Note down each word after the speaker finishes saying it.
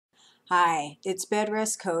Hi, it's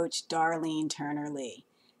Bedrest coach Darlene Turner-Lee.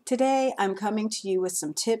 Today I'm coming to you with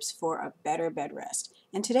some tips for a better bed rest.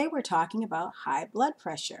 And today we're talking about high blood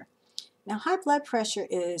pressure. Now, high blood pressure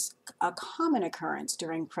is a common occurrence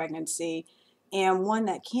during pregnancy and one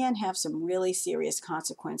that can have some really serious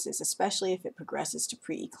consequences, especially if it progresses to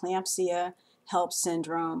pre-eclampsia, HELLP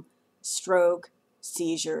syndrome, stroke,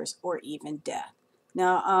 seizures, or even death.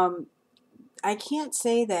 Now, I can't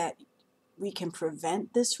say that we can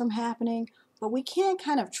prevent this from happening, but we can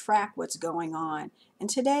kind of track what's going on. And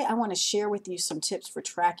today I want to share with you some tips for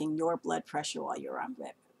tracking your blood pressure while you're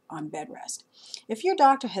on bed rest. If your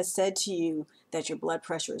doctor has said to you that your blood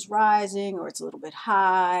pressure is rising or it's a little bit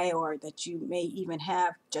high or that you may even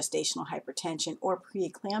have gestational hypertension or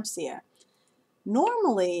preeclampsia,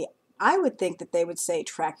 normally I would think that they would say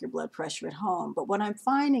track your blood pressure at home, but what I'm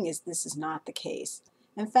finding is this is not the case.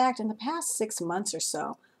 In fact, in the past 6 months or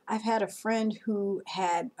so, I've had a friend who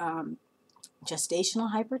had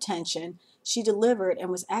gestational hypertension. She delivered and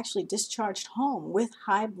was actually discharged home with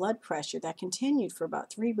high blood pressure that continued for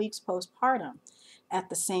about 3 weeks postpartum. At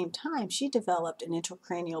the same time, she developed an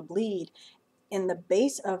intracranial bleed in the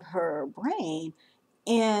base of her brain,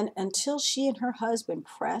 and until she and her husband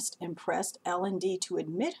pressed and pressed L&D to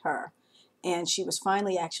admit her, and she was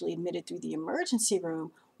finally actually admitted through the emergency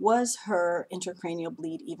room, was her intracranial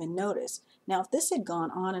bleed even noticed. Now, if this had gone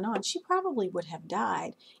on and on, she probably would have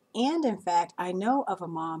died. And in fact, I know of a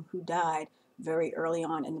mom who died very early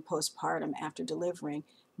on in the postpartum after delivering,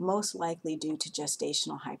 most likely due to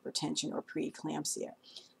gestational hypertension or preeclampsia.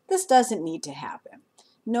 This doesn't need to happen.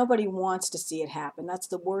 Nobody wants to see it happen. That's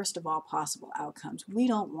the worst of all possible outcomes. We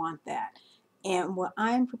don't want that. And what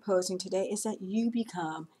I'm proposing today is that you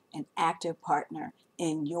become an active partner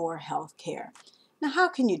in your health care. Now, how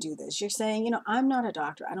can you do this? You're saying, I'm not a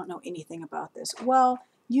doctor. I don't know anything about this. Well,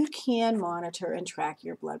 you can monitor and track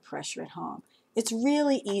your blood pressure at home. It's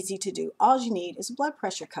really easy to do. All you need is a blood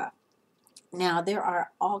pressure cuff. Now, there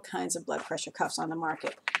are all kinds of blood pressure cuffs on the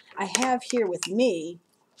market. I have here with me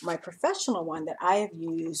my professional one that I have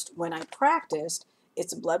used when I practiced.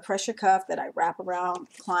 It's a blood pressure cuff that I wrap around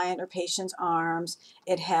client or patient's arms.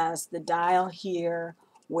 It has the dial here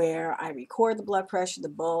where I record the blood pressure, the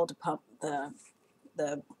bowl to pump the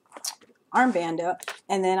armband up,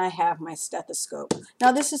 and then I have my stethoscope.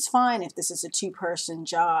 Now, this is fine if this is a two-person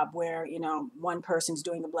job where, one person's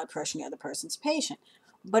doing the blood pressure and the other person's patient.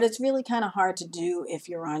 But it's really kind of hard to do if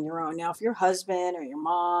you're on your own. Now, if your husband or your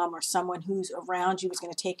mom or someone who's around you is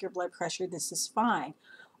going to take your blood pressure, this is fine.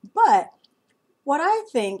 But what I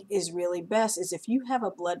think is really best is if you have a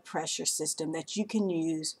blood pressure system that you can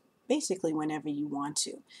use basically whenever you want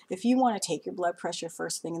to. If you want to take your blood pressure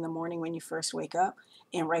first thing in the morning when you first wake up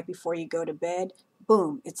and right before you go to bed,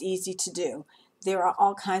 boom, it's easy to do. There are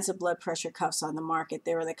all kinds of blood pressure cuffs on the market.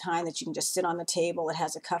 There are the kind that you can just sit on the table. It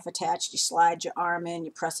has a cuff attached. You slide your arm in,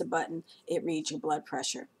 you press a button, it reads your blood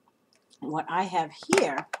pressure. And what I have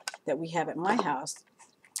here that we have at my house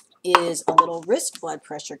is a little wrist blood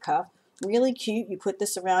pressure cuff. Really cute. You put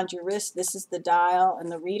this around your wrist. This is the dial and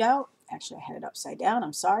the readout. Actually, I had it upside down.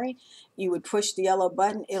 I'm sorry. You would push the yellow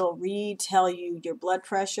button. It'll tell you your blood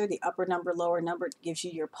pressure. The upper number, lower number gives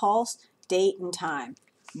you your pulse, date, and time.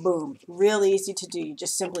 Boom. Real easy to do. You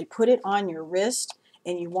just simply put it on your wrist,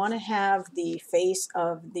 and you want to have the face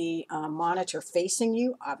of the monitor facing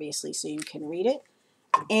you, obviously, so you can read it.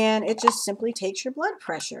 And it just simply takes your blood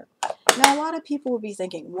pressure. Now, a lot of people will be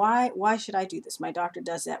thinking, why should I do this? My doctor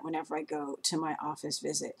does that whenever I go to my office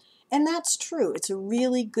visit. And that's true. It's a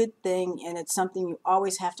really good thing, and it's something you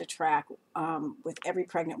always have to track with every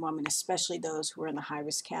pregnant woman, especially those who are in the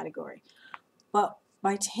high-risk category. But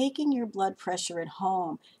by taking your blood pressure at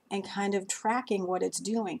home and kind of tracking what it's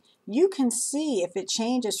doing, you can see if it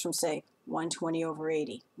changes from, say, 120 over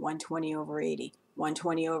 80, 120 over 80,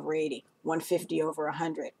 120 over 80, 150 over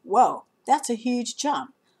 100. Whoa, that's a huge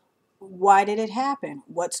jump. Why did it happen?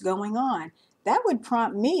 What's going on? That would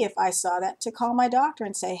prompt me, if I saw that, to call my doctor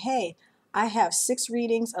and say, hey, I have 6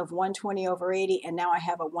 readings of 120 over 80, and now I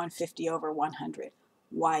have a 150 over 100.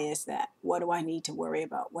 Why is that? What do I need to worry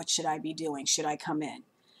about? What should I be doing? Should I come in?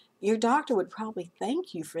 Your doctor would probably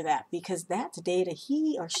thank you for that, because that's data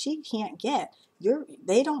he or she can't get.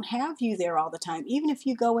 They don't have you there all the time. Even if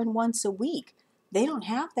you go in once a week, they don't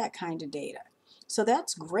have that kind of data. So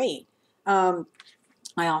that's great.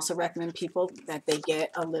 I also recommend people that they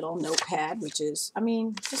get a little notepad, which is,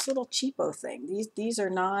 just a little cheapo thing. These are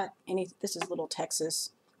not any, this is little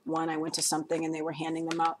Texas one. I went to something and they were handing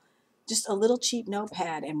them out. Just a little cheap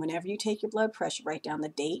notepad, and whenever you take your blood pressure, write down the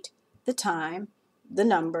date, the time, the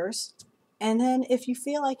numbers, and then if you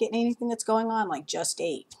feel like anything that's going on, like just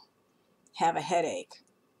ate, have a headache,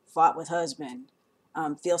 fought with husband,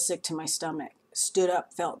 feel sick to my stomach, stood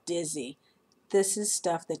up, felt dizzy. This is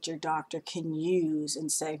stuff that your doctor can use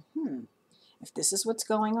and say, if this is what's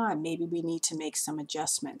going on, maybe we need to make some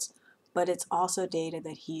adjustments. But it's also data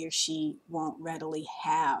that he or she won't readily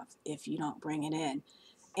have if you don't bring it in.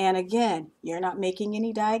 And again, you're not making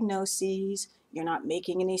any diagnoses, you're not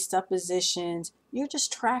making any suppositions, you're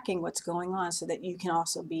just tracking what's going on so that you can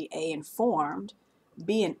also be informed,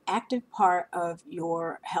 be an active part of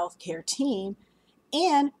your healthcare team,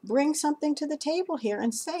 and bring something to the table here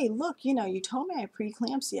and say, look, you told me I have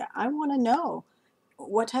preeclampsia. I want to know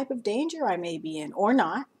what type of danger I may be in or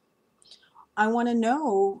not. I want to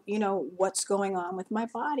know, what's going on with my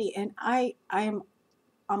body. And I am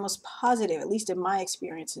almost positive, at least in my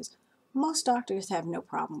experiences, most doctors have no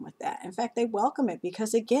problem with that. In fact, they welcome it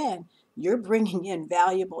because, again, you're bringing in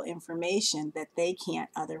valuable information that they can't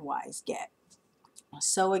otherwise get.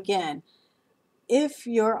 So again, if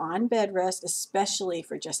you're on bed rest, especially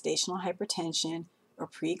for gestational hypertension or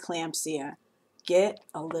preeclampsia, get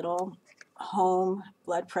a little home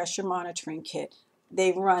blood pressure monitoring kit.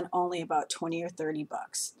 They run only about 20 or 30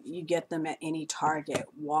 bucks. You get them at any Target,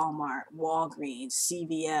 Walmart, Walgreens,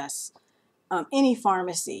 CVS, any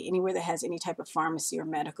pharmacy, anywhere that has any type of pharmacy or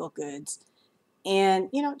medical goods. And,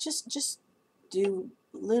 just do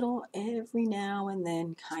little every now and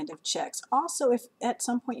then kind of checks. Also, if at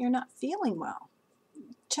some point you're not feeling well,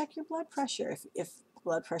 check your blood pressure if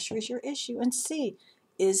blood pressure is your issue and see,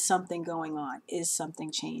 is something going on? Is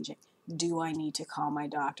something changing? Do I need to call my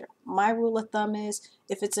doctor? My rule of thumb is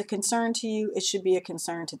if it's a concern to you, it should be a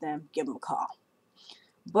concern to them. Give them a call.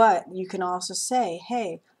 But you can also say,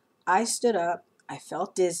 hey, I stood up, I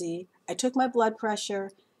felt dizzy, I took my blood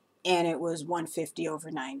pressure, and it was 150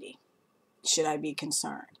 over 90. Should I be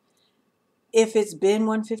concerned? If it's been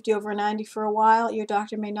 150 over 90 for a while, your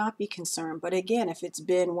doctor may not be concerned. But again, if it's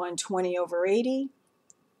been 120 over 80,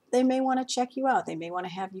 they may want to check you out. They may want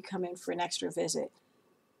to have you come in for an extra visit.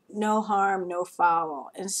 No harm, no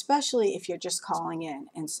foul, and especially if you're just calling in.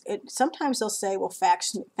 And sometimes they'll say, well,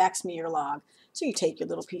 fax me your log. So you take your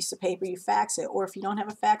little piece of paper, you fax it. Or if you don't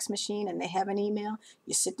have a fax machine and they have an email,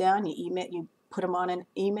 you sit down, you put them on an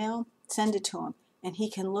email, send it to him. And he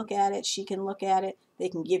can look at it, she can look at it, they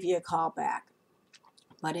can give you a call back.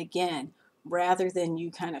 But again, rather than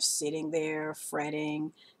you kind of sitting there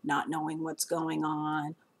fretting, not knowing what's going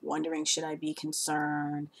on, wondering, should I be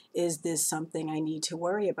concerned? Is this something I need to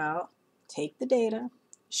worry about? Take the data,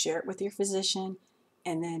 share it with your physician,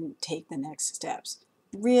 and then take the next steps.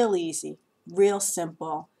 Real easy, real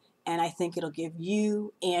simple, and I think it'll give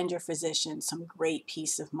you and your physician some great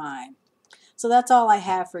peace of mind. So that's all I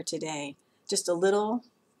have for today. Just a little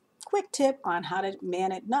quick tip on how to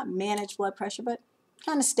not manage blood pressure, but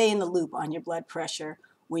kind of stay in the loop on your blood pressure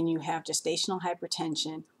when you have gestational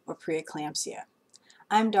hypertension or preeclampsia.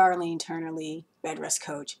 I'm Darlene Turner-Lee, Bedrest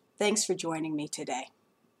Coach. Thanks for joining me today.